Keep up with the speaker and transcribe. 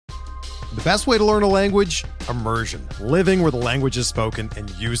The best way to learn a language? Immersion. Living where the language is spoken and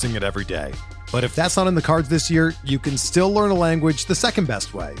using it every day. But if that's not in the cards this year, you can still learn a language the second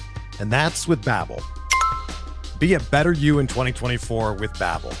best way, and that's with Babbel. Be a better you in 2024 with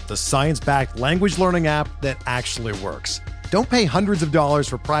Babbel, the science-backed language learning app that actually works. Don't pay hundreds of dollars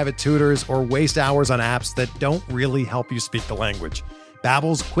for private tutors or waste hours on apps that don't really help you speak the language.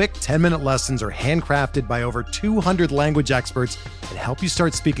 Babbel's quick 10-minute lessons are handcrafted by over 200 language experts and help you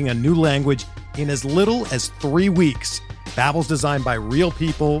start speaking a new language in as little as 3 weeks. Babbel's designed by real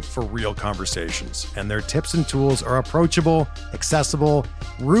people for real conversations, and their tips and tools are approachable, accessible,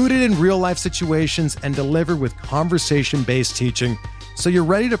 rooted in real-life situations, and delivered with conversation-based teaching, so you're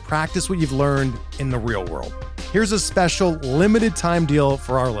ready to practice what you've learned in the real world. Here's a special limited-time deal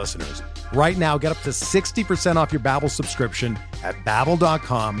for our listeners. Right now, get up to 60% off your Babbel subscription at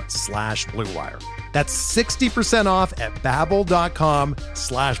babbel.com/Blue Wire. That's 60% off at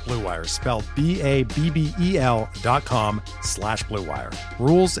babbel.com/Blue Wire, spelled BABBEL.com/Blue Wire.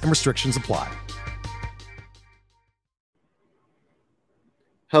 Rules and restrictions apply.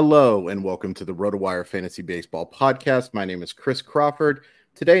 Hello, and welcome to the RotoWire Fantasy Baseball Podcast. My name is Chris Crawford.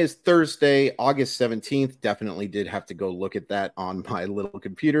 Today is Thursday, August 17th. Definitely did have to go look at that on my little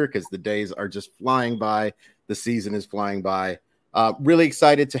computer because the days are just flying by. The season is flying by. Really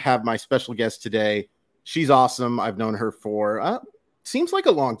excited to have my special guest today. She's awesome. I've known her for, seems like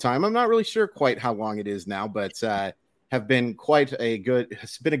a long time. I'm not really sure quite how long it is now, but have been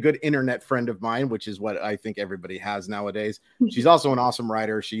has been a good internet friend of mine, which is what I think everybody has nowadays. She's also an awesome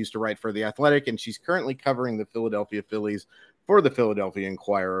writer. She used to write for The Athletic, and she's currently covering the Philadelphia Phillies for the Philadelphia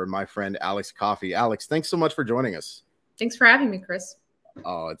Inquirer, my friend Alex Coffey. Alex, thanks so much for joining us. Thanks for having me, Chris.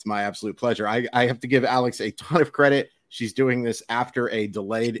 Oh, it's my absolute pleasure. I have to give Alex a ton of credit. She's doing this after a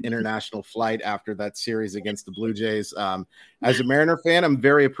delayed international flight after that series against the Blue Jays. As a Mariner fan, I'm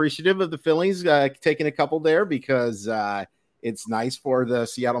very appreciative of the Phillies taking a couple there because it's nice for the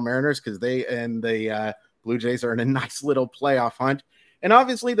Seattle Mariners because they and the Blue Jays are in a nice little playoff hunt. And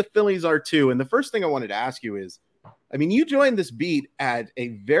obviously the Phillies are too. And the first thing I wanted to ask you is, I mean, you joined this beat at a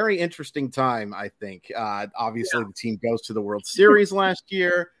very interesting time, I think. Obviously, The team goes to the World Series last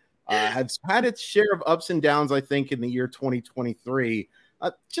year, has had its share of ups and downs, I think, in the year 2023.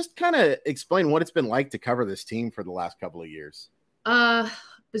 Just kind of explain what it's been like to cover this team for the last couple of years.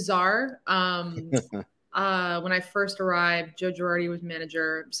 Bizarre. When I first arrived, Joe Girardi was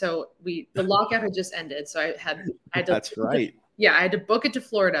manager. So the lockout had just ended. So I had to. That's right. Yeah, I had to book it to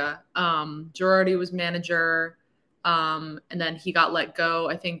Florida. Girardi was manager. And then he got let go,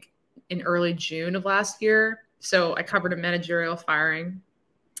 I think, in early June of last year. So I covered a managerial firing.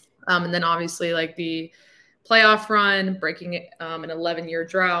 And then obviously like the playoff run, breaking an 11-year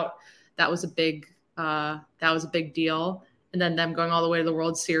drought, that was a big deal. And then them going all the way to the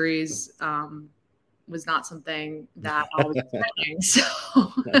World Series was not something that I was expecting.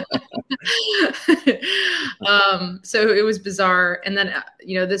 So it was bizarre. And then,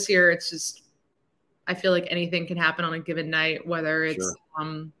 this year it's just, I feel like anything can happen on a given night, whether it's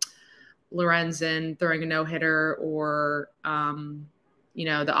Lorenzen throwing a no-hitter or,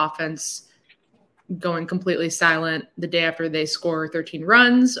 the offense going completely silent the day after they score 13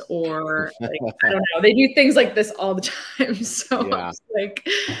 runs or I don't know. They do things like this all the time. So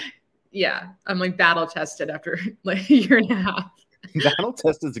I'm like battle tested after like a year and a half. Battle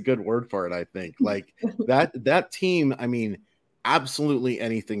test is a good word for it, I think. Like that team, I mean, absolutely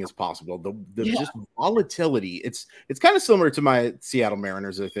anything is possible. The just volatility. It's kind of similar to my Seattle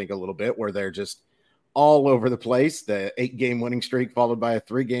Mariners, I think, a little bit, where they're just all over the place. The 8-game winning streak followed by a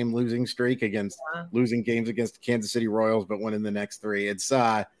 3-game losing streak against losing games against the Kansas City Royals, but winning the next 3. It's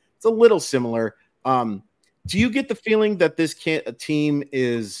a little similar. Do you get the feeling that this team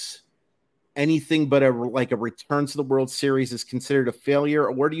is anything but a return to the World Series is considered a failure,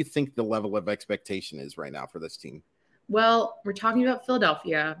 or where do you think the level of expectation is right now for this team? Well, we're talking about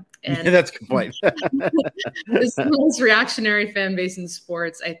Philadelphia. And that's a good point. This is the most reactionary fan base in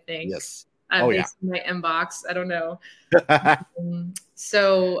sports, I think. Yes. In my inbox. I don't know.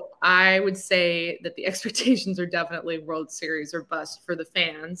 So I would say that the expectations are definitely World Series or bust for the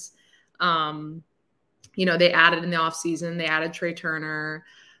fans. They added in the offseason. They added Trey Turner,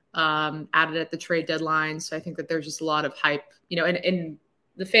 added at the trade deadline. So I think that there's just a lot of hype. In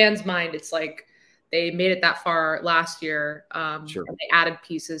the fans' mind, it's like, they made it that far last year. And they added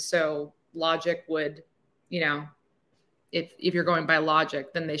pieces. So logic would, if you're going by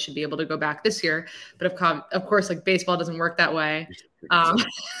logic, then they should be able to go back this year. But of course, like baseball doesn't work that way.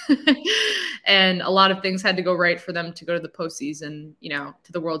 And a lot of things had to go right for them to go to the postseason,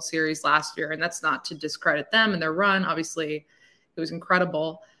 to the World Series last year. And that's not to discredit them and their run. Obviously, it was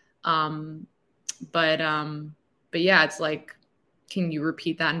incredible. But yeah, it's like, can you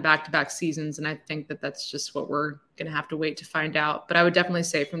repeat that in back-to-back seasons? And I think that that's just what we're going to have to wait to find out. But I would definitely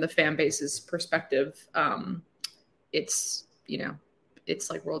say from the fan base's perspective, it's, it's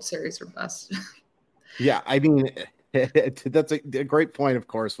like World Series or bust. Yeah, I mean, that's a great point, of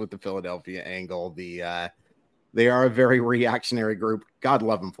course, with the Philadelphia angle. They are a very reactionary group. God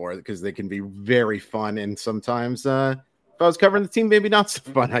love them for it, because they can be very fun, and sometimes if I was covering the team, maybe not so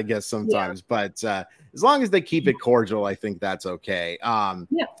fun, I guess sometimes. Yeah. But as long as they keep it cordial, I think that's okay.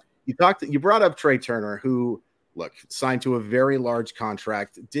 Yeah. You brought up Trey Turner, who, look, signed to a very large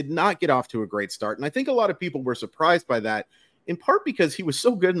contract, did not get off to a great start, and I think a lot of people were surprised by that, in part because he was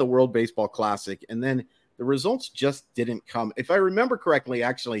so good in the World Baseball Classic, and then the results just didn't come. If I remember correctly,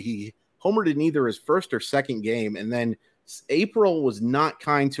 actually, he homered in either his first or second game, and then April was not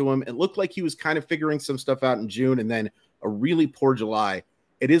kind to him. It looked like he was kind of figuring some stuff out in June, and then a really poor July.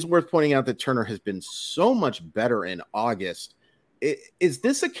 It is worth pointing out that Turner has been so much better in August. Is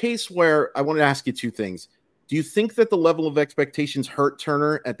this a case where, I want to ask you two things. Do you think that the level of expectations hurt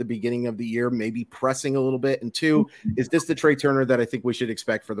Turner at the beginning of the year, maybe pressing a little bit? And two, is this the Trey Turner that I think we should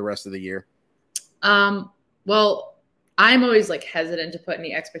expect for the rest of the year? Well, I'm always like hesitant to put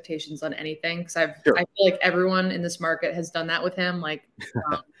any expectations on anything, because I feel like everyone in this market has done that with him, like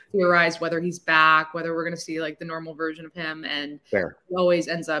theorize whether he's back, whether we're going to see like the normal version of him, and it always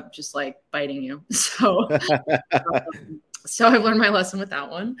ends up just like biting you. So, so I've learned my lesson with that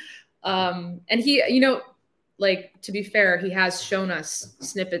one. And he, like, to be fair, he has shown us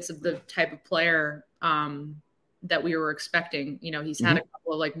snippets of the type of player that we were expecting. He's had a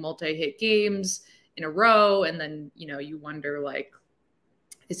couple of like multi-hit games in a row, and then you wonder, like,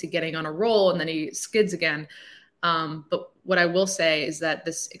 is he getting on a roll, and then he skids again. But what I will say is that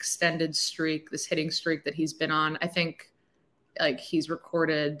this extended streak, this hitting streak that he's been on, I think like he's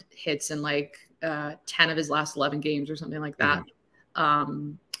recorded hits in like 10 of his last 11 games or something like that.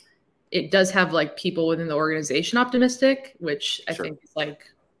 It does have like people within the organization optimistic, which I think is like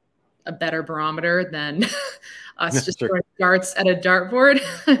a better barometer than us just throwing darts at a dartboard.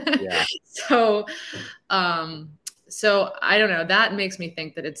 So I don't know. That makes me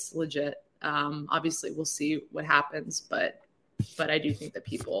think that it's legit. Obviously we'll see what happens, but I do think that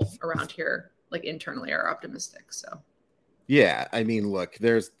people around here, like internally, are optimistic. So yeah, I mean, look,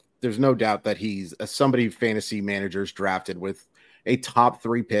 there's no doubt that he's somebody fantasy managers drafted with a top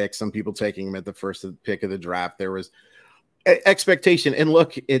 3 pick. Some people taking him at the first pick of the draft. There was expectation. And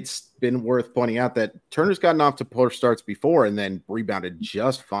look, it's been worth pointing out that Turner's gotten off to poor starts before and then rebounded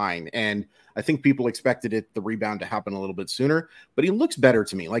just fine. And I think people expected the rebound to happen a little bit sooner, but he looks better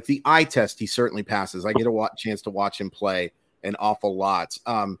to me. Like the eye test, he certainly passes. I get a chance to watch him play an awful lot.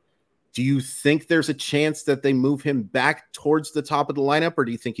 Do you think there's a chance that they move him back towards the top of the lineup, or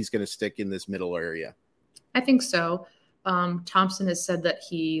do you think he's going to stick in this middle area? I think so. Thompson has said that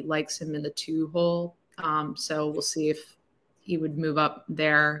he likes him in the 2 hole. So we'll see if he would move up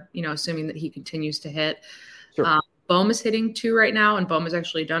there, assuming that he continues to hit. Bohm is hitting 2 right now, and Bohm has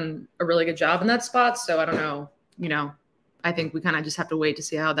actually done a really good job in that spot. So I don't know, I think we kind of just have to wait to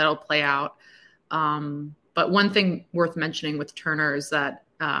see how that'll play out. But one thing worth mentioning with Turner is that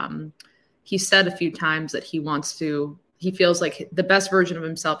he said a few times that he feels like the best version of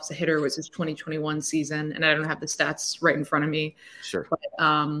himself as a hitter was his 2021 season. And I don't have the stats right in front of me.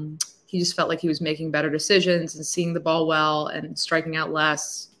 But, he just felt like he was making better decisions and seeing the ball well and striking out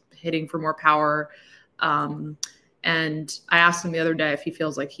less, hitting for more power. And I asked him the other day if he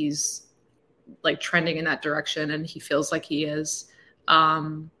feels like he's like trending in that direction, and he feels like he is.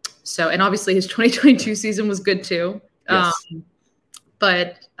 And obviously his 2022 season was good too. Yes.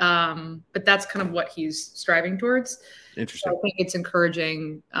 But that's kind of what he's striving towards. Interesting. So I think it's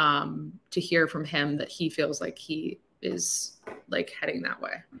encouraging to hear from him that he feels like he is like heading that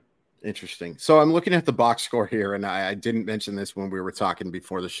way. Interesting. So I'm looking at the box score here, and I didn't mention this when we were talking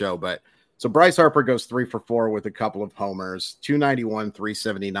before the show, but so Bryce Harper goes 3 for 4 with a couple of homers, 291,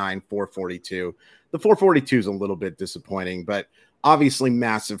 379, 442. The 442 is a little bit disappointing, but obviously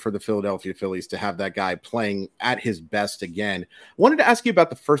massive for the Philadelphia Phillies to have that guy playing at his best again. I wanted to ask you about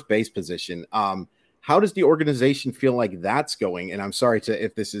the first base position. How does the organization feel like that's going? And I'm sorry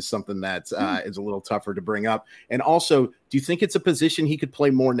if this is something that is a little tougher to bring up. And also, do you think it's a position he could play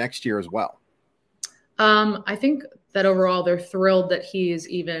more next year as well? I think that overall they're thrilled that he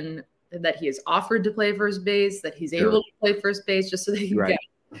is offered to play first base, that he's able to play first base just so they can get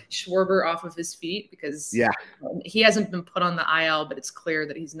Schwarber off of his feet, because he hasn't been put on the IL, but it's clear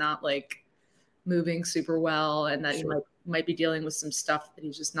that he's not like moving super well, and that he might be dealing with some stuff that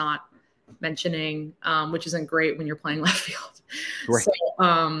he's just not mentioning, which isn't great when you're playing left field. Right.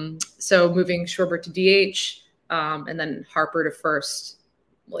 So moving Schwarber to DH, and then Harper to first,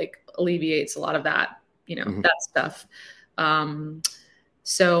 like alleviates a lot of that, that stuff.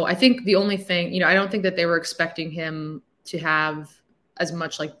 So I think the only thing, I don't think that they were expecting him to have as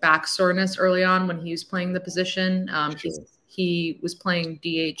much like back soreness early on when he was playing the position. Sure. He was playing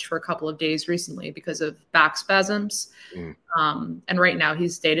DH for a couple of days recently because of back spasms. And right now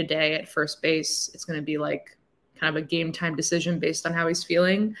he's day to day at first base. It's going to be like kind of a game time decision based on how he's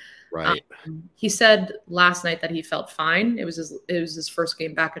feeling. Right. He said last night that he felt fine. It was his first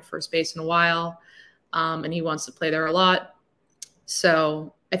game back at first base in a while. And he wants to play there a lot.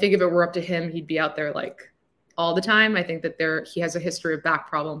 So I think if it were up to him, he'd be out there like all the time. I think that he has a history of back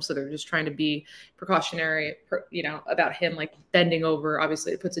problems, so they're just trying to be precautionary, about him like bending over.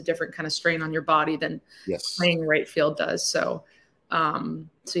 Obviously, it puts a different kind of strain on your body than playing right field does. So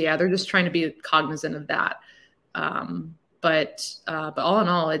yeah, they're just trying to be cognizant of that. But all in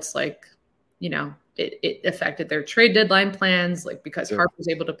all, it's like, it affected their trade deadline plans, like because Harper's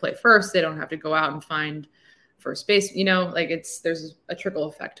able to play first, they don't have to go out and find first base, like there's a trickle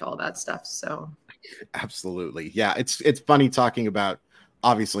effect to all that stuff. So absolutely. Yeah. It's funny talking about,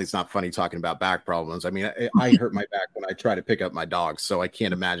 obviously it's not funny talking about back problems. I mean, I hurt my back when I try to pick up my dogs, so I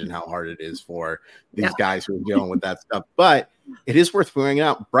can't imagine how hard it is for these guys who are dealing with that stuff. But it is worth pointing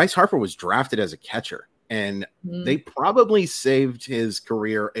out, Bryce Harper was drafted as a catcher, and they probably saved his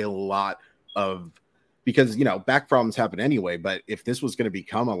career a lot of, because, back problems happen anyway. But if this was going to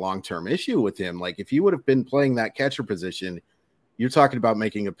become a long-term issue with him, like if he would have been playing that catcher position, you're talking about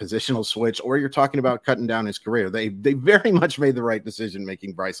making a positional switch, or you're talking about cutting down his career. They very much made the right decision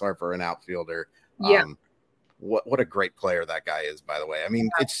making Bryce Harper an outfielder. Yeah. What a great player that guy is, by the way. I mean,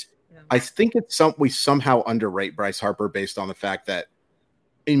 I think we somehow underrate Bryce Harper based on the fact that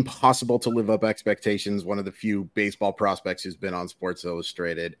impossible to live up expectations. One of the few baseball prospects who's been on Sports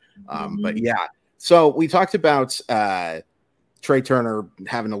Illustrated. But yeah, so we talked about Trey Turner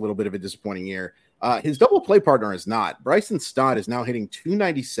having a little bit of a disappointing year. His double play partner is not. Bryson Stott is now hitting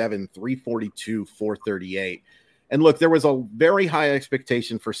 297, 342, 438. And look, there was a very high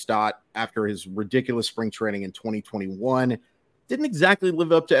expectation for Stott after his ridiculous spring training in 2021. Didn't exactly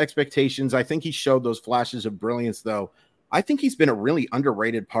live up to expectations. I think he showed those flashes of brilliance, though. I think he's been a really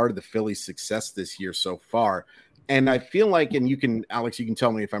underrated part of the Phillies' success this year so far. And I feel like, and you can, Alex, you can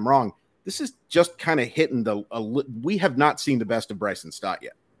tell me if I'm wrong, this is just kind of hitting we have not seen the best of Bryson Stott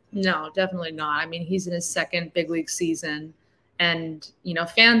yet. No, definitely not. I mean, he's in his second big league season, and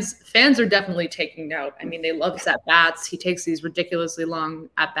fans are definitely taking note. I mean, they love his at bats. He takes these ridiculously long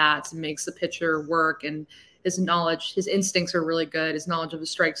at bats and makes the pitcher work. And his instincts are really good. His knowledge of the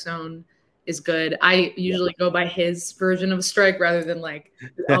strike zone is good. I usually go by his version of a strike rather than like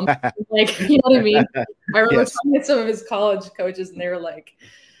you know what I mean? I remember talking to some of his college coaches, and they were like,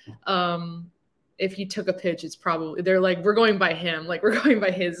 if he took a pitch, it's probably, they're like, we're going by him. Like, we're going by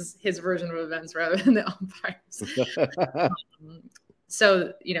his version of events rather than the umpires.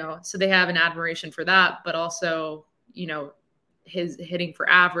 So they have an admiration for that, but also, his hitting for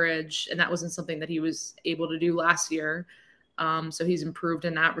average. And that wasn't something that he was able to do last year. So he's improved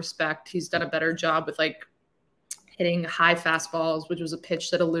in that respect. He's done a better job with like hitting high fastballs, which was a pitch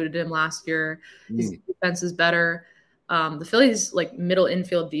that eluded him last year. His defense is better. The Phillies like middle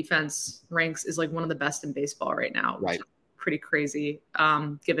infield defense ranks is like one of the best in baseball right now, which is pretty crazy,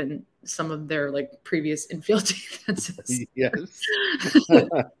 given some of their like previous infield defenses. Yes.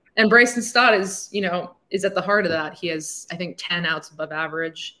 And Bryson Stott is at the heart of that. He has, I think, 10 outs above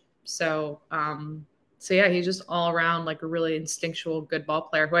average. So yeah, he's just all around like a really instinctual, good ball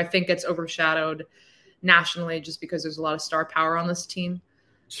player who I think gets overshadowed nationally just because there's a lot of star power on this team.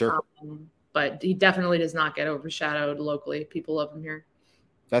 Sure. But he definitely does not get overshadowed locally. People love him here.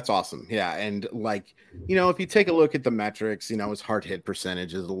 That's awesome. Yeah. And like, if you take a look at the metrics, his hard hit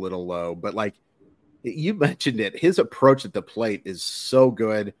percentage is a little low, but like you mentioned it, his approach at the plate is so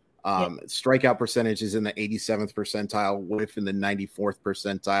good. Strikeout percentage is in the 87th percentile, whiff in the 94th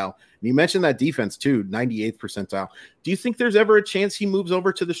percentile. And you mentioned that defense too, 98th percentile. Do you think there's ever a chance he moves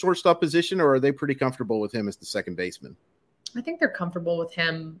over to the shortstop position, or are they pretty comfortable with him as the second baseman? I think they're comfortable with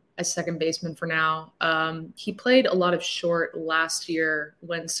him as second baseman for now. He played a lot of short last year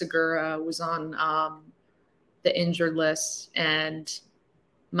when Segura was on the injured list. And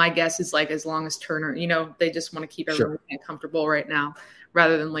my guess is like, as long as Turner, they just want to keep everyone comfortable right now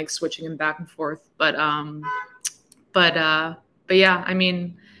rather than like switching him back and forth. But yeah, I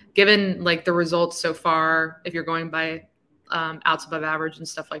mean, given like the results so far, if you're going by outs above average and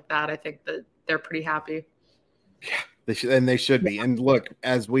stuff like that, I think that they're pretty happy. Yeah. They should be. And look,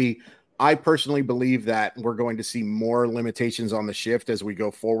 as we I personally believe that we're going to see more limitations on the shift as we go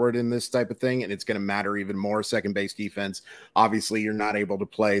forward in this type of thing, and it's going to matter even more. Second base defense, obviously, you're not able to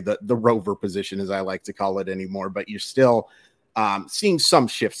play the rover position, as I like to call it, anymore, but you're still seeing some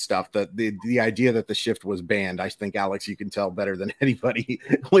shift stuff. That the idea that the shift was banned, I think, Alex, you can tell better than anybody,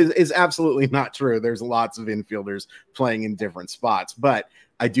 is absolutely not true. There's lots of infielders playing in different spots, but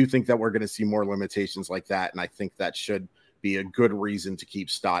I do think that we're going to see more limitations like that, and I think that should be a good reason to keep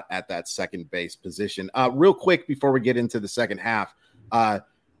Stott at that second base position. Real quick, before we get into the second half, I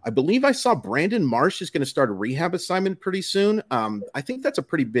believe I saw Brandon Marsh is going to start a rehab assignment pretty soon. I think that's a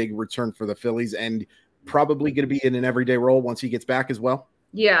pretty big return for the Phillies and probably going to be in an everyday role once he gets back as well.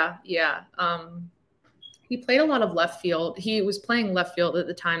 Yeah. He played a lot of left field. He was playing left field at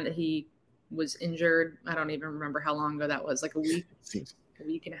the time that he was injured. I don't even remember how long ago that was, like a week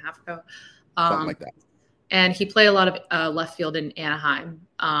and a half ago. Something like that. And he played a lot of left field in Anaheim.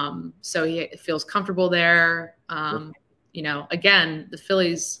 So he feels comfortable there. Again, the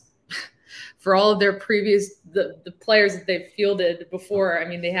Phillies, for all of their previous, the players that they've fielded before, I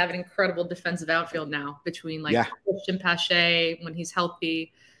mean, they have an incredible defensive outfield now between Christian Pache when he's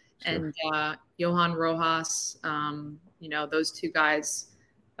healthy and Johan Rojas, those two guys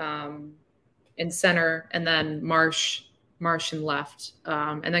in center, and then Marsh in left.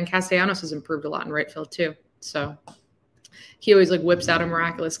 And then Castellanos has improved a lot in right field too. So he always whips out a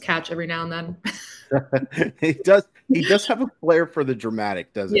miraculous catch every now and then. He does have a flair for the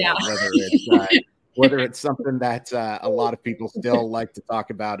dramatic, doesn't he? Whether it's something that a lot of people still like to talk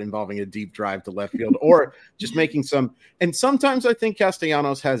about involving a deep drive to left field or just making some. And sometimes I think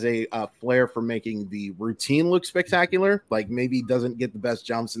Castellanos has a flair for making the routine look spectacular. Like maybe he doesn't get the best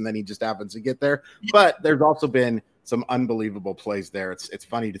jumps and then he just happens to get there. But there's also been some unbelievable plays there. It's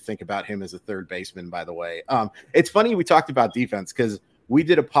funny to think about him as a third baseman, by the way. It's funny we talked about defense because we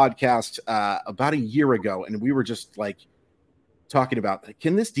did a podcast about a year ago, and we were just talking about,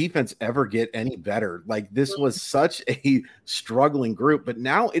 can this defense ever get any better? This was such a struggling group, but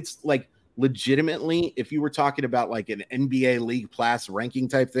now it's legitimately, if you were talking about an NBA League Pass ranking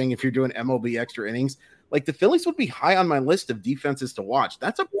type thing, if you're doing MLB extra innings, the Phillies would be high on my list of defenses to watch.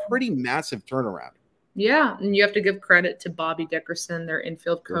 That's a pretty massive turnaround. Yeah, and you have to give credit to Bobby Dickerson, their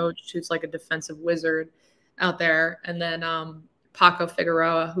infield coach, who's like a defensive wizard out there, and then Paco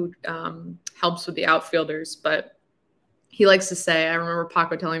Figueroa, who helps with the outfielders. But he likes to say, I remember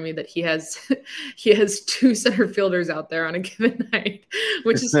Paco telling me that he has two center fielders out there on a given night,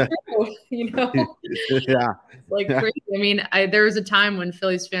 which is true, Yeah. Crazy. I mean, there was a time when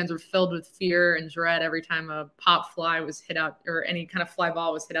Phillies fans were filled with fear and dread every time a pop fly was hit out or any kind of fly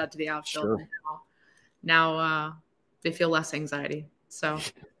ball was hit out to the outfield. Sure. Now they feel less anxiety. So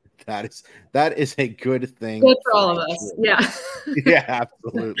that is a good thing. Good for all of us. Yeah. Yeah,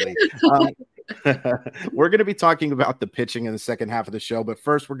 absolutely. We're going to be talking about the pitching in the second half of the show, but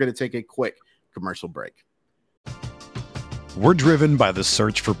first we're going to take a quick commercial break. We're driven by the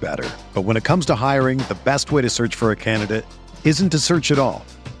search for better, but when it comes to hiring, the best way to search for a candidate isn't to search at all.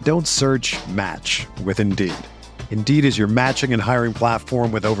 Don't search, match with Indeed. Indeed is your matching and hiring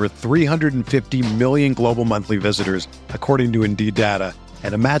platform with over 350 million global monthly visitors, according to Indeed data,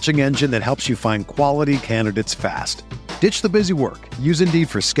 and a matching engine that helps you find quality candidates fast. Ditch the busy work. Use Indeed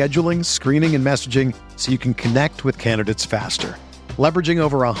for scheduling, screening, and messaging so you can connect with candidates faster. Leveraging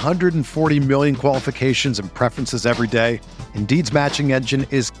over 140 million qualifications and preferences every day, Indeed's matching engine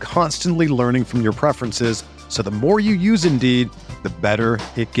is constantly learning from your preferences, so the more you use Indeed, the better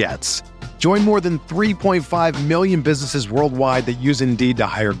it gets. Join more than 3.5 million businesses worldwide that use Indeed to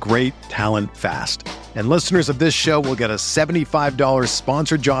hire great talent fast. And listeners of this show will get a $75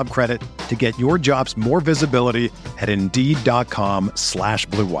 sponsored job credit to get your jobs more visibility at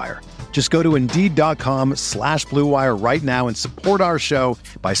Indeed.com/Blue Wire. Just go to Indeed.com/Blue Wire right now and support our show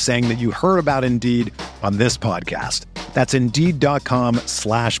by saying that you heard about Indeed on this podcast. That's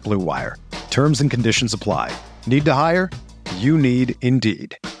Indeed.com/Blue Wire. Terms and conditions apply. Need to hire? You need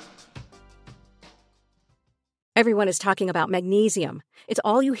Indeed. Everyone is talking about magnesium. It's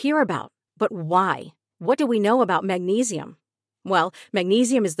all you hear about. But why? What do we know about magnesium? Well,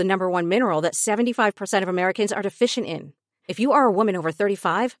 magnesium is the number one mineral that 75% of Americans are deficient in. If you are a woman over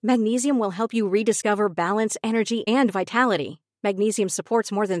 35, magnesium will help you rediscover balance, energy, and vitality. Magnesium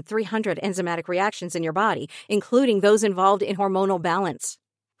supports more than 300 enzymatic reactions in your body, including those involved in hormonal balance.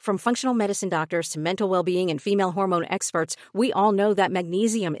 From functional medicine doctors to mental well-being and female hormone experts, we all know that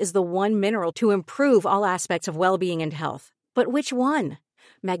magnesium is the one mineral to improve all aspects of well-being and health. But which one?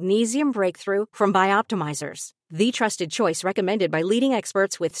 Magnesium Breakthrough from Bioptimizers. the trusted choice recommended by leading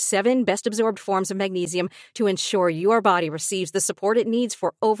experts with 7 best-absorbed forms of magnesium to ensure your body receives the support it needs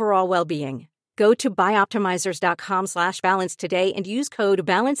for overall well-being. Go to bioptimizers.com/balance today and use code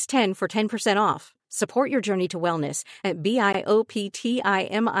BALANCE10 for 10% off. Support your journey to wellness at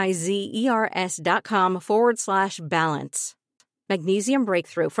bioptimizers.com/balance. Magnesium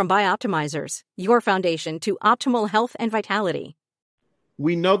Breakthrough from Bioptimizers, your foundation to optimal health and vitality.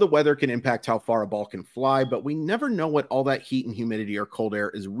 We know the weather can impact how far a ball can fly, but we never know what all that heat and humidity or cold air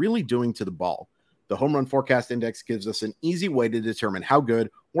is really doing to the ball. The Home Run Forecast Index gives us an easy way to determine how good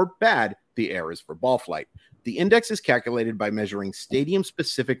or bad the air is for ball flight. The index is calculated by measuring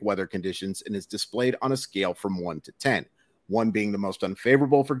stadium-specific weather conditions and is displayed on a scale from 1 to 10, 1 being the most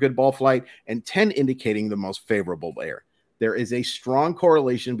unfavorable for good ball flight and 10 indicating the most favorable air. There is a strong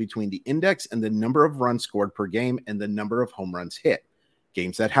correlation between the index and the number of runs scored per game and the number of home runs hit.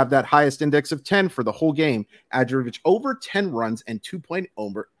 Games that have that highest index of 10 for the whole game average over 10 runs and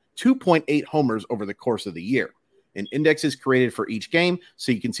 2.8 homers over the course of the year. An index is created for each game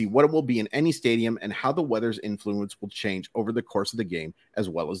so you can see what it will be in any stadium and how the weather's influence will change over the course of the game, as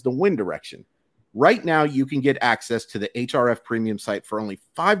well as the wind direction. Right now, you can get access to the HRF Premium site for only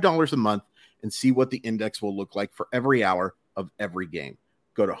 $5 a month and see what the index will look like for every hour of every game.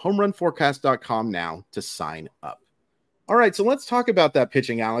 Go to homerunforecast.com now to sign up. All right, so let's talk about that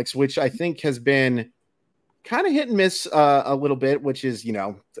pitching, Alex, which I think has been kind of hit and miss a little bit, which is,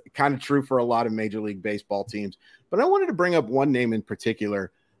 kind of true for a lot of Major League Baseball teams. But I wanted to bring up one name in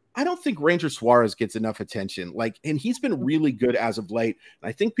particular. I don't think Ranger Suarez gets enough attention. And he's been really good as of late. And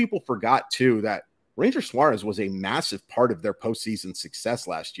I think people forgot, too, that Ranger Suarez was a massive part of their postseason success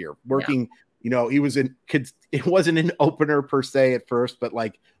last year. Working, he was it wasn't an opener per se at first, but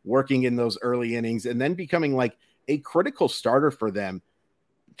working in those early innings and then becoming a critical starter for them.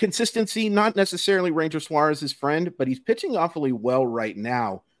 Consistency, not necessarily Ranger Suarez's friend, but he's pitching awfully well right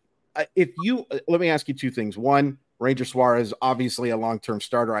now. Let me ask you 2 things. 1, Ranger Suarez, obviously a long-term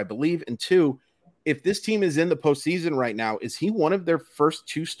starter, I believe. And 2, if this team is in the postseason right now, is he one of their first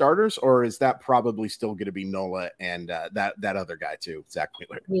 2 starters, or is that probably still going to be Nola and that other guy too, Zach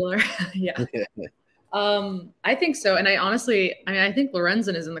Wheeler? Yeah. I think so. And I think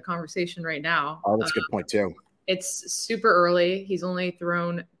Lorenzen is in the conversation right now. Oh, that's a good point too. It's super early. He's only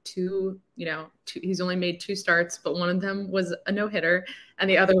thrown 2, he's only made 2 starts, but one of them was a no-hitter and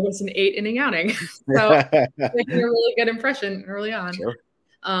the other was an 8-inning outing. So making a really good impression early on. Sure.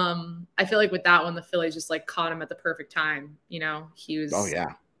 I feel like with that one, the Phillies just caught him at the perfect time. He was,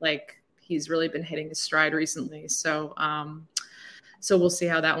 he's really been hitting his stride recently. So, so we'll see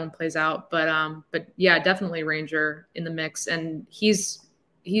how that one plays out. But yeah, definitely Ranger in the mix. And he's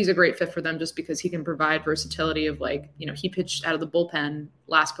a great fit for them just because he can provide versatility of he pitched out of the bullpen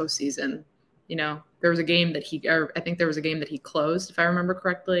last postseason. There was a game that I think there was a game that he closed, if I remember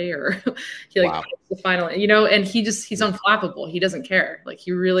correctly, or he wow. the final, and he's unflappable. He doesn't care.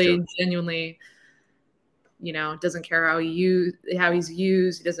 He really genuinely, doesn't care how he's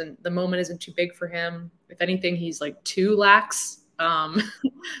used. He doesn't, the moment isn't too big for him. If anything, he's too lax.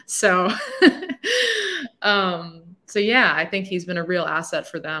 So yeah, I think he's been a real asset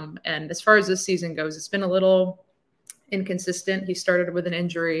for them. And as far as this season goes, it's been a little inconsistent. He started with an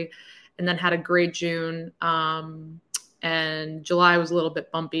injury and then had a great June. And July was a little bit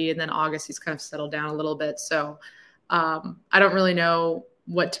bumpy. And then August, he's kind of settled down a little bit. So I don't really know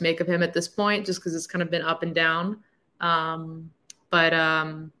what to make of him at this point, just because it's kind of been up and down. But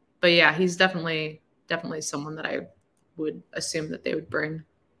yeah, he's definitely someone that I would assume that they would bring.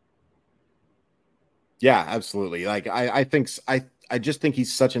 Yeah, absolutely. I just think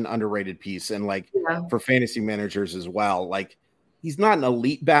he's such an underrated piece. And for fantasy managers as well, he's not an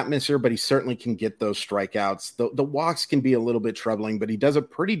elite bat misser, but he certainly can get those strikeouts. The walks can be a little bit troubling, but he does a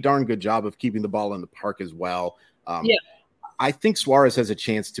pretty darn good job of keeping the ball in the park as well. I think Suarez has a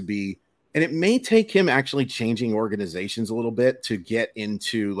chance to be, and it may take him actually changing organizations a little bit to get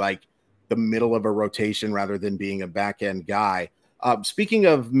into the middle of a rotation rather than being a back end guy. Speaking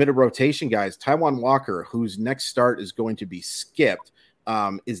of mid-rotation guys, Taijuan Walker, whose next start is going to be skipped,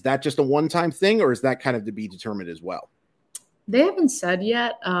 is that just a one-time thing, or is that kind of to be determined as well? They haven't said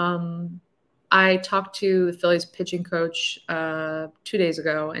yet. I talked to the Phillies pitching coach 2 days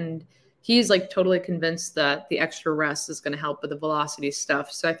ago, and he's totally convinced that the extra rest is going to help with the velocity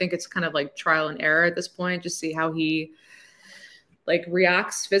stuff. So I think it's kind of trial and error at this point, just see how he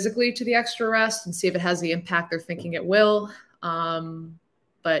reacts physically to the extra rest and see if it has the impact they're thinking it will.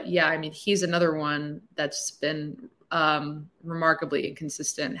 But yeah, I mean, he's another one that's been remarkably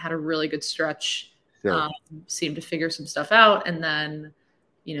inconsistent, had a really good stretch, seemed to figure some stuff out, and then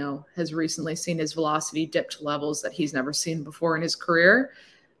has recently seen his velocity dip to levels that he's never seen before in his career.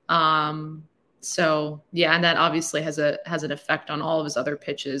 So yeah, and that obviously has an effect on all of his other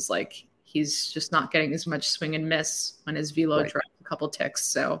pitches. Like he's just not getting as much swing and miss when his velo drops a couple ticks.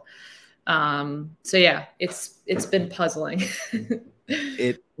 So yeah, it's been puzzling.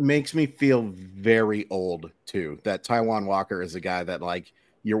 It makes me feel very old too, that Taijuan Walker is a guy that like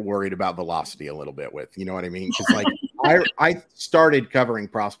you're worried about velocity a little bit with, you know what I mean? Because like I started covering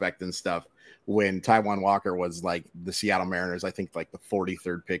prospect and stuff when Taijuan Walker was like the Seattle Mariners, I think like the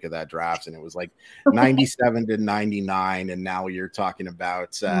 43rd pick of that draft, and it was like 97 to 99, and now you're talking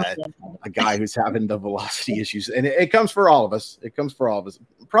about a guy who's having the velocity issues, and it comes for all of us. It comes for all of us.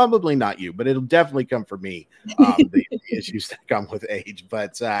 Probably not you, but it'll definitely come for me. The issues that come with age,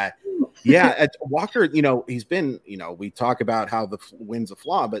 but yeah, Walker, he's been, we talk about how the wind's a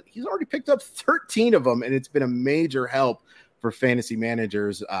flaw, but he's already picked up 13 of them, and it's been a major help for fantasy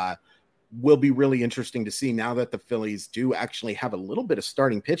managers. Will be really interesting to see now that the Phillies do actually have a little bit of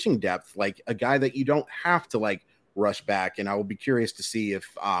starting pitching depth, like a guy that you don't have to like rush back. And I will be curious to see if,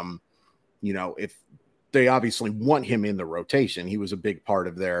 if they obviously want him in the rotation. He was a big part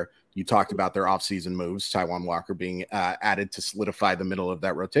of you talked about their offseason moves, Taijuan Walker being added to solidify the middle of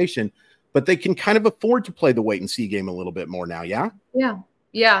that rotation, but they can kind of afford to play the wait and see game a little bit more now. Yeah.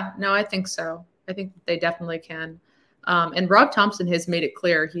 Yeah. No, I think so. I think they definitely can. And Rob Thompson has made it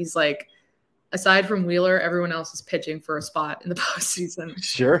clear. He's like, aside from Wheeler, everyone else is pitching for a spot in the postseason.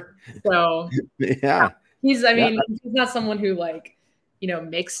 Sure. So yeah, he's not someone who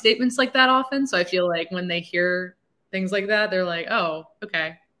makes statements like that often. So I feel like when they hear things like that, they're like, oh,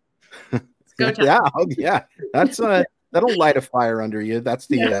 okay. Let's go time. Yeah. That's that'll light a fire under you. That's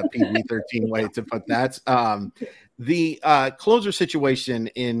the PG-13 way to put that. The closer situation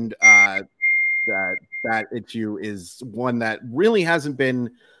in that issue is one that really hasn't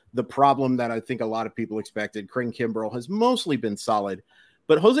been the problem that I think a lot of people expected. Craig Kimbrell has mostly been solid,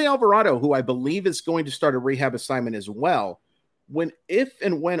 but Jose Alvarado, who I believe is going to start a rehab assignment as well, if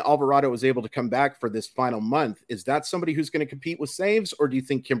and when Alvarado is able to come back for this final month, is that somebody who's going to compete with saves, or do you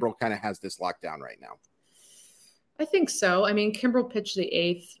think Kimbrell kind of has this locked down right now? I think so. I mean, Kimbrell pitched the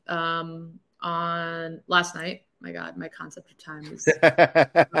 8th on last night. My God, my concept of time is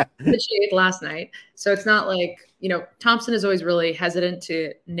pitched last night. So it's not like, Thompson is always really hesitant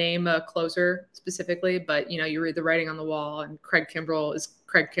to name a closer specifically, but, you read the writing on the wall, and Craig Kimbrell is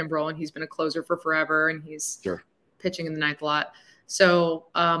Craig Kimbrell, and he's been a closer for forever, and he's pitching in the 9th a lot. So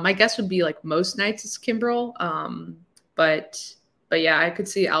my guess would be like most nights it's Kimbrell. But yeah, I could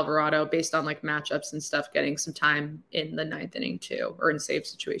see Alvarado based on like matchups and stuff getting some time in the 9th inning too, or in save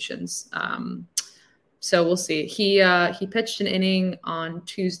situations. So we'll see. He pitched an inning on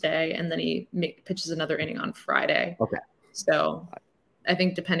Tuesday, and then he pitches another inning on Friday. Okay. So I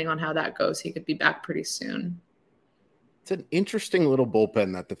think depending on how that goes, he could be back pretty soon. It's an interesting little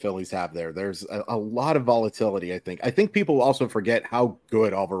bullpen that the Phillies have there. There's a lot of volatility, I think. I think people also forget how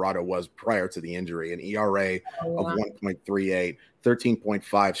good Alvarado was prior to the injury. An ERA of 1.38, 13.5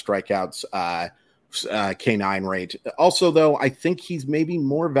 strikeouts, K9 rate. Also, though, I think he's maybe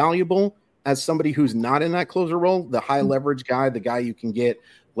more valuable as somebody who's not in that closer role, the high leverage guy, the guy you can get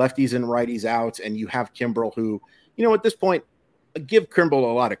lefties and righties out, and you have Kimbrell who, at this point, give Kimbrell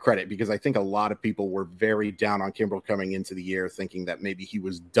a lot of credit, because I think a lot of people were very down on Kimbrell coming into the year, thinking that maybe he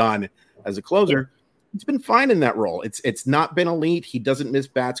was done as a closer. He's been fine in that role. It's not been elite. He doesn't miss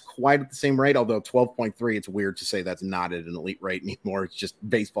bats quite at the same rate, although 12.3, it's weird to say that's not at an elite rate anymore. It's just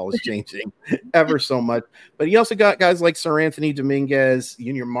baseball is changing ever so much. But he also got guys like Sir Anthony Dominguez,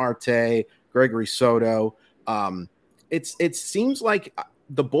 Junior Marte, Gregory Soto. It seems like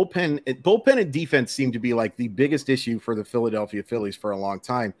the bullpen and defense seem to be like the biggest issue for the Philadelphia Phillies for a long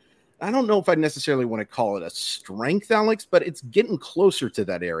time. I don't know if I necessarily want to call it a strength, Alex, but it's getting closer to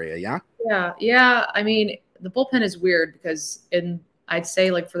that area. Yeah. Yeah. I mean, the bullpen is weird because I'd say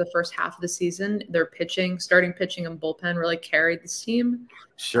like for the first half of the season, their starting pitching and bullpen really carried this team.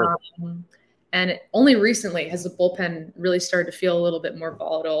 Sure. And only recently has the bullpen really started to feel a little bit more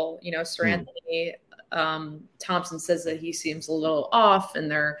volatile. Sir Anthony Thompson says that he seems a little off, and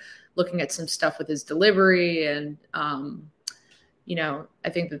they're looking at some stuff with his delivery. And, I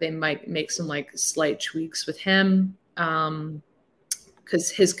think that they might make some like slight tweaks with him because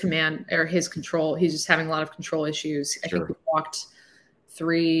his command or his control, he's just having a lot of control issues. Sure. I think he walked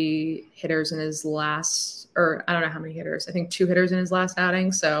 3 hitters in his last, or I don't know how many hitters. I think 2 hitters in his last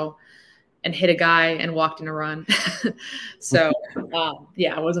outing. So, and hit a guy and walked in a run. So,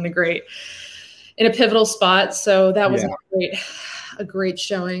 it wasn't in a pivotal spot. So that was a great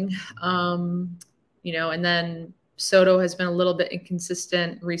showing. And then Soto has been a little bit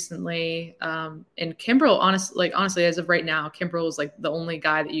inconsistent recently. And Kimbrel, honestly, as of right now, Kimbrel is like the only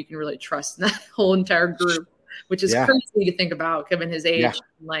guy that you can really trust in that whole entire group, which is crazy to think about given his age,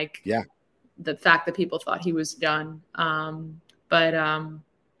 the fact that people thought he was done. But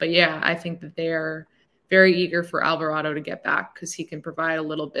yeah, I think that they are very eager for Alvarado to get back because he can provide a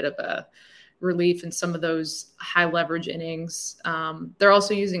little bit of a relief in some of those high leverage innings. They're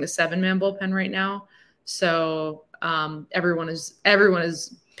also using a 7-man bullpen right now. So everyone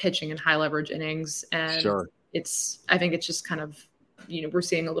is pitching in high leverage innings. And I think it's just kind of, we're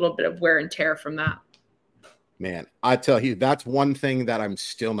seeing a little bit of wear and tear from that. Man, I tell you, that's one thing that I'm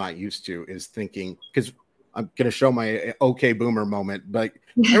still not used to is thinking, because I'm going to show my okay boomer moment, but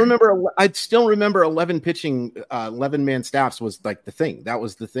I still remember 11-man staffs was like the thing. That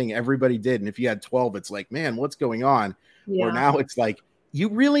was the thing everybody did. And if you had 12, it's like, man, what's going on? Yeah. Or now it's like, you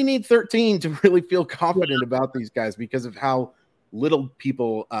really need 13 to really feel confident about these guys because of how little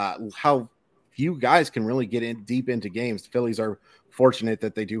people, how few guys can really get in deep into games. The Phillies are fortunate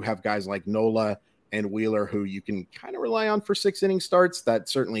that they do have guys like Nola and Wheeler, who you can kind of rely on for 6-inning starts. That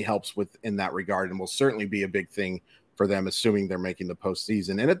certainly helps in that regard and will certainly be a big thing for them, assuming they're making the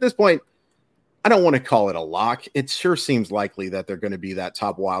postseason. And at this point, I don't want to call it a lock. It sure seems likely that they're going to be that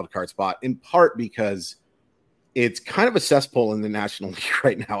top wild card spot, in part because it's kind of a cesspool in the National League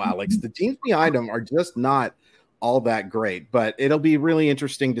right now, Alex. The teams behind them are just not all that great, but it'll be really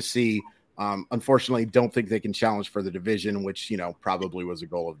interesting to see. Unfortunately, don't think they can challenge for the division, which, probably was a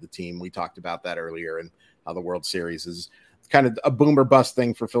goal of the team. We talked about that earlier, and how the World Series is kind of a boomer bust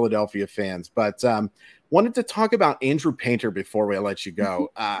thing for Philadelphia fans. But wanted to talk about Andrew Painter before we let you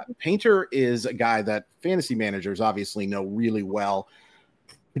go. Painter is a guy that fantasy managers obviously know really well,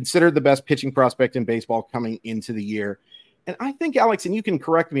 considered the best pitching prospect in baseball coming into the year. And I think, Alex, and you can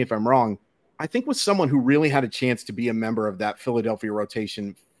correct me if I'm wrong, I think was someone who really had a chance to be a member of that Philadelphia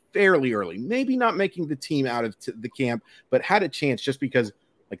rotation fairly early, maybe not making the team out of the camp, but had a chance just because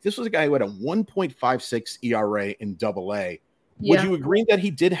this was a guy who had a 1.56 ERA in AA. Would you agree that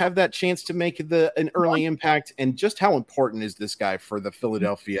he did have that chance to make an early impact? And just how important is this guy for the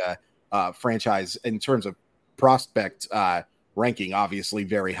Philadelphia franchise in terms of prospect ranking? Obviously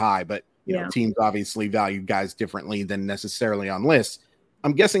very high, but teams obviously value guys differently than necessarily on lists.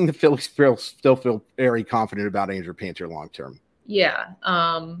 I'm guessing the Phillies still feel very confident about Andrew Painter long-term. Yeah.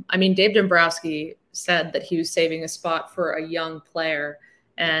 Dave Dombrowski said that he was saving a spot for a young player,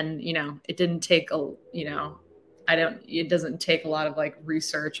 and, it didn't take it doesn't take a lot of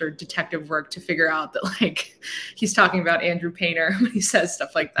research or detective work to figure out that he's talking about Andrew Painter when he says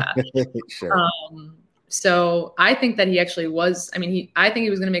stuff like that. Sure. So I think that he actually was, I think he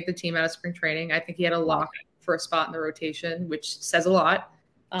was going to make the team out of spring training. I think he had a lock for a spot in the rotation, which says a lot.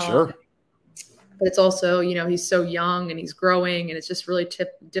 Sure. But it's also, he's so young and he's growing, and it's just really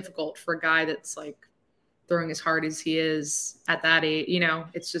difficult for a guy that's throwing as hard as he is at that age.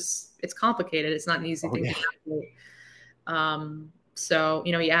 It's complicated. It's not an easy thing to do. So,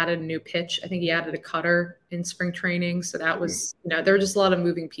 he added a new pitch. I think he added a cutter in spring training. So that was, there were just a lot of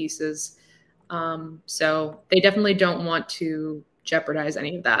moving pieces. So they definitely don't want to jeopardize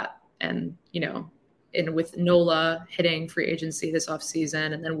any of that. And, and with Nola hitting free agency this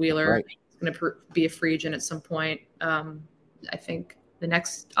offseason, and then Wheeler going to be a free agent at some point. I think the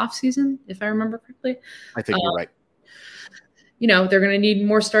next offseason, if I remember correctly. I think you're right. They're going to need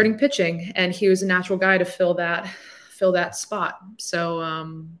more starting pitching, and he was a natural guy to fill that spot.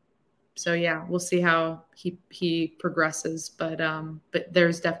 So yeah, we'll see how he progresses, but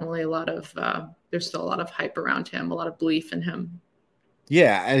there's definitely there's still a lot of hype around him, a lot of belief in him.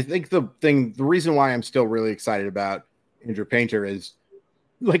 Yeah, I think the reason why I'm still really excited about Andrew Painter is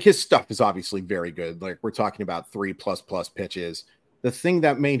his stuff is obviously very good. We're talking about 3+ pitches. The thing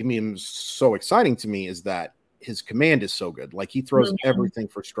that made him so exciting to me is that his command is so good. He throws everything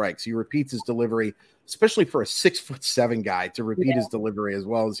for strikes. He repeats his delivery, especially for a 6'7" guy to repeat his delivery as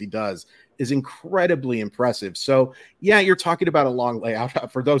well as he does is incredibly impressive. So yeah, you're talking about a long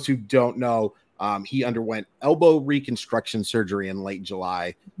layout. For those who don't know, he underwent elbow reconstruction surgery in late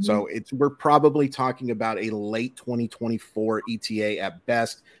July. So we're probably talking about a late 2024 ETA at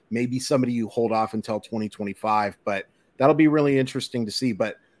best, maybe somebody you hold off until 2025, but that'll be really interesting to see.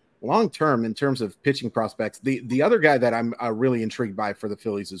 But long-term, in terms of pitching prospects, the other guy that I'm really intrigued by for the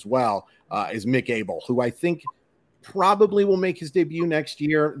Phillies as well is Mick Abel, who I think probably will make his debut next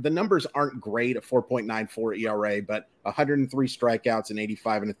year. The numbers aren't great, a 4.94 ERA, but 103 strikeouts and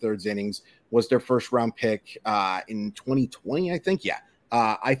 85 1/3 innings, was their first-round pick in 2020, I think. Yeah,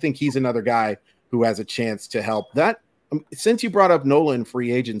 I think he's another guy who has a chance to help. That since you brought up Nola in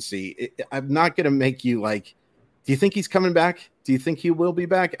free agency, I'm not going to make you Do you think he's coming back? Do you think he will be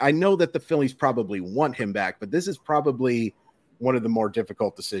back? I know that the Phillies probably want him back, but this is probably one of the more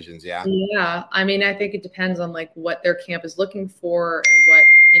difficult decisions. Yeah. Yeah. I mean, I think it depends on like what their camp is looking for and what,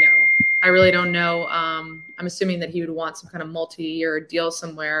 I really don't know. I'm assuming that he would want some kind of multi-year deal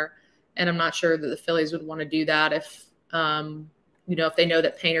somewhere. And I'm not sure that the Phillies would want to do that if they know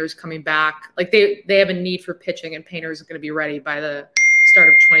that Painter's coming back. Like they have a need for pitching and Painter's going to be ready by the start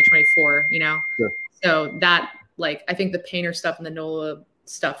of 2024, Sure. So that, like, I think the Painter stuff and the Nola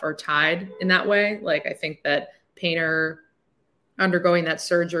stuff are tied in that way. Like, I think that Painter undergoing that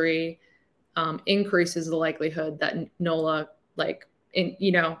surgery increases the likelihood that Nola,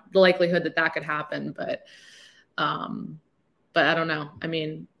 the likelihood that could happen. But I don't know. I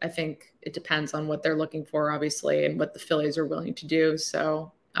mean, I think it depends on what they're looking for, obviously, and what the Phillies are willing to do.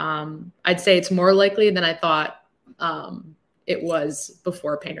 So I'd say it's more likely than I thought it was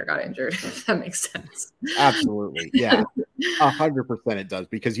before Painter got injured, if that makes sense. Absolutely. Yeah, 100% it does,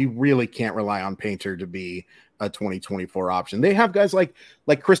 because you really can't rely on Painter to be a 2024 option. They have guys like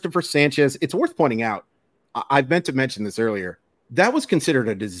Christopher Sanchez. It's worth pointing out, I meant to mention this earlier, that was considered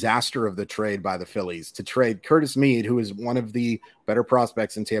a disaster of the trade by the Phillies to trade Curtis Mead, who is one of the better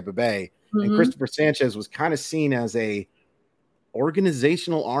prospects in Tampa Bay. Mm-hmm. And Christopher Sanchez was kind of seen as a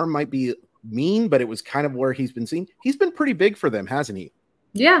organizational arm, might be mean, but it was kind of where he's been seen. He's been pretty big for them, hasn't he?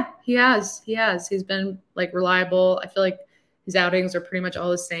 Yeah, he has. He's been like reliable. I feel like his outings are pretty much all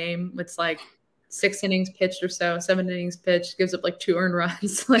the same. It's like 6 innings pitched or so, 7 innings pitched, gives up like 2 earned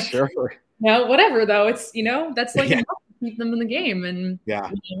runs. Like, sure. Whatever though. It's, that's like enough to keep them in the game. And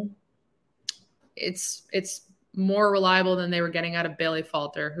it's more reliable than they were getting out of Bailey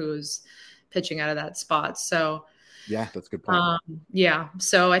Falter, who's pitching out of that spot. So yeah, that's a good point.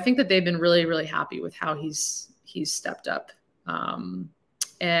 So I think that they've been really, really happy with how he's stepped up.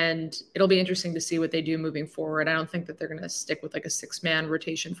 And it'll be interesting to see what they do moving forward. I don't think that they're going to stick with like a 6-man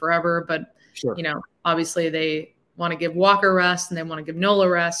rotation forever, but sure. Obviously they want to give Walker rest and they want to give Nola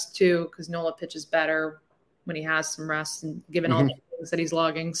rest too, because Nola pitches better when he has some rest and given all the things that he's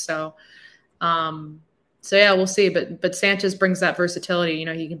logging. So yeah, we'll see. But Sanchez brings that versatility.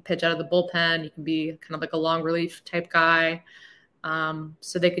 He can pitch out of the bullpen. He can be kind of like a long relief type guy.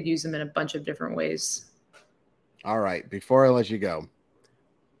 So they could use him in a bunch of different ways. All right. Before I let you go,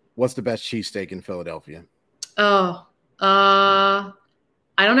 what's the best cheesesteak in Philadelphia? Oh, I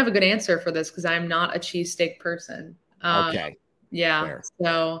don't have a good answer for this because I'm not a cheesesteak person. Okay. Yeah. Fair.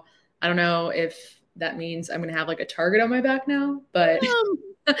 So I don't know if that means I'm going to have like a target on my back now, but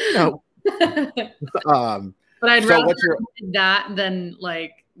no. But I'd rather that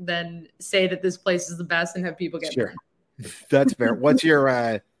than say that this place is the best and have people get sure. That's fair. What's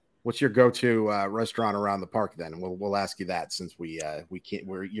your go-to restaurant around the park then? We'll ask you that since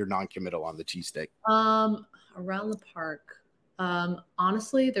you're non-committal on the cheesesteak. Around the park.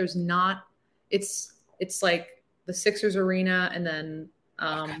 Honestly, there's not. It's like the Sixers arena and then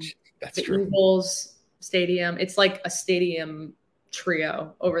the true. Eagles stadium. It's like a stadium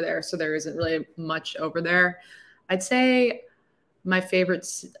trio over there, so there isn't really much over there. I'd say my favorite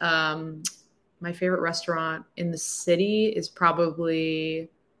restaurant in the city is probably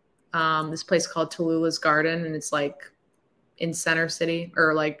this place called Tallulah's Garden, and it's like in Center City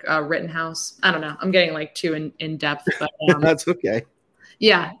or like Rittenhouse. I don't know. I'm getting like too in depth, but that's okay.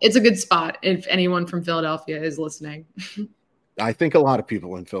 Yeah, it's a good spot if anyone from Philadelphia is listening. I think a lot of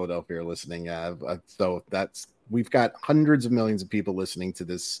people in Philadelphia are listening. So we've got hundreds of millions of people listening to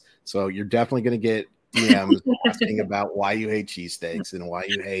this. So you're definitely going to get DMs asking about why you hate cheesesteaks and why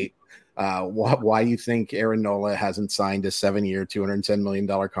you hate why you think Aaron Nola hasn't signed a 7-year, $210 million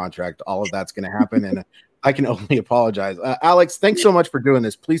contract. All of that's going to happen. And I can only apologize. Alex, thanks so much for doing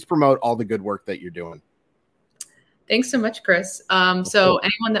this. Please promote all the good work that you're doing. Thanks so much, Chris. So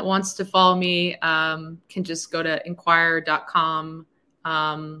anyone that wants to follow me can just go to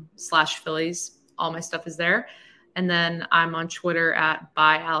inquirer.com/Phillies. All my stuff is there. And then I'm on Twitter at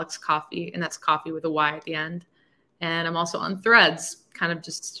 @byAlexCoffey, and that's coffee with a Y at the end. And I'm also on Threads, kind of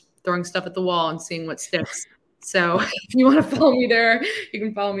just throwing stuff at the wall and seeing what sticks. So if you want to follow me there, you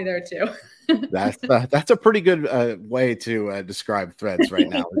can follow me there too. That's a pretty good way to describe Threads right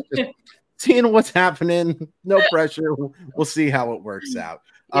now. It's just seeing what's happening, no pressure. We'll see how it works out.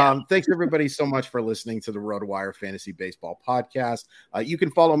 Yeah. Thanks everybody so much for listening to the RotoWire Fantasy Baseball Podcast. You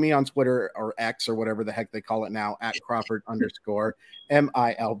can follow me on Twitter or X or whatever the heck they call it now at Crawford_MILB.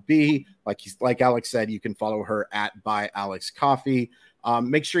 Like Alex said, you can follow her at @byAlexCoffee.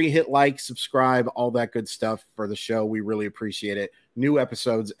 Make sure you hit like, subscribe, all that good stuff for the show. We really appreciate it. New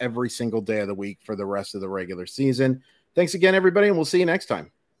episodes every single day of the week for the rest of the regular season. Thanks again, everybody, and we'll see you next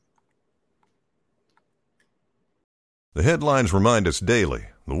time. The headlines remind us daily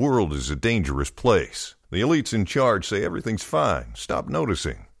the world is a dangerous place. The elites in charge say everything's fine, stop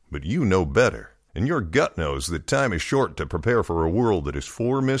noticing. But you know better. And your gut knows that time is short to prepare for a world that is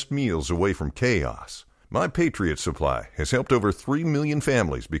 4 missed meals away from chaos. My Patriot Supply has helped over 3 million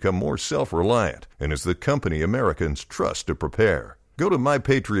families become more self-reliant and is the company Americans trust to prepare. Go to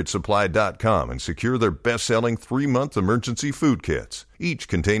MyPatriotSupply.com and secure their best-selling 3-month emergency food kits. Each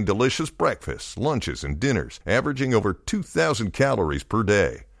contain delicious breakfasts, lunches, and dinners, averaging over 2,000 calories per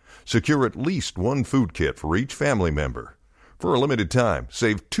day. Secure at least 1 food kit for each family member. For a limited time,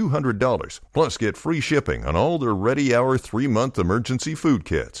 save $200, plus get free shipping on all their Ready Hour 3-month emergency food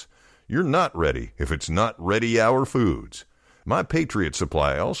kits. You're not ready if it's not Ready Hour Foods. My Patriot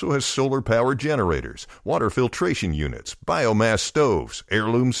Supply also has solar power generators, water filtration units, biomass stoves,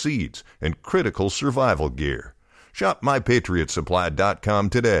 heirloom seeds, and critical survival gear. Shop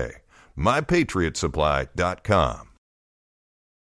MyPatriotSupply.com today. MyPatriotSupply.com.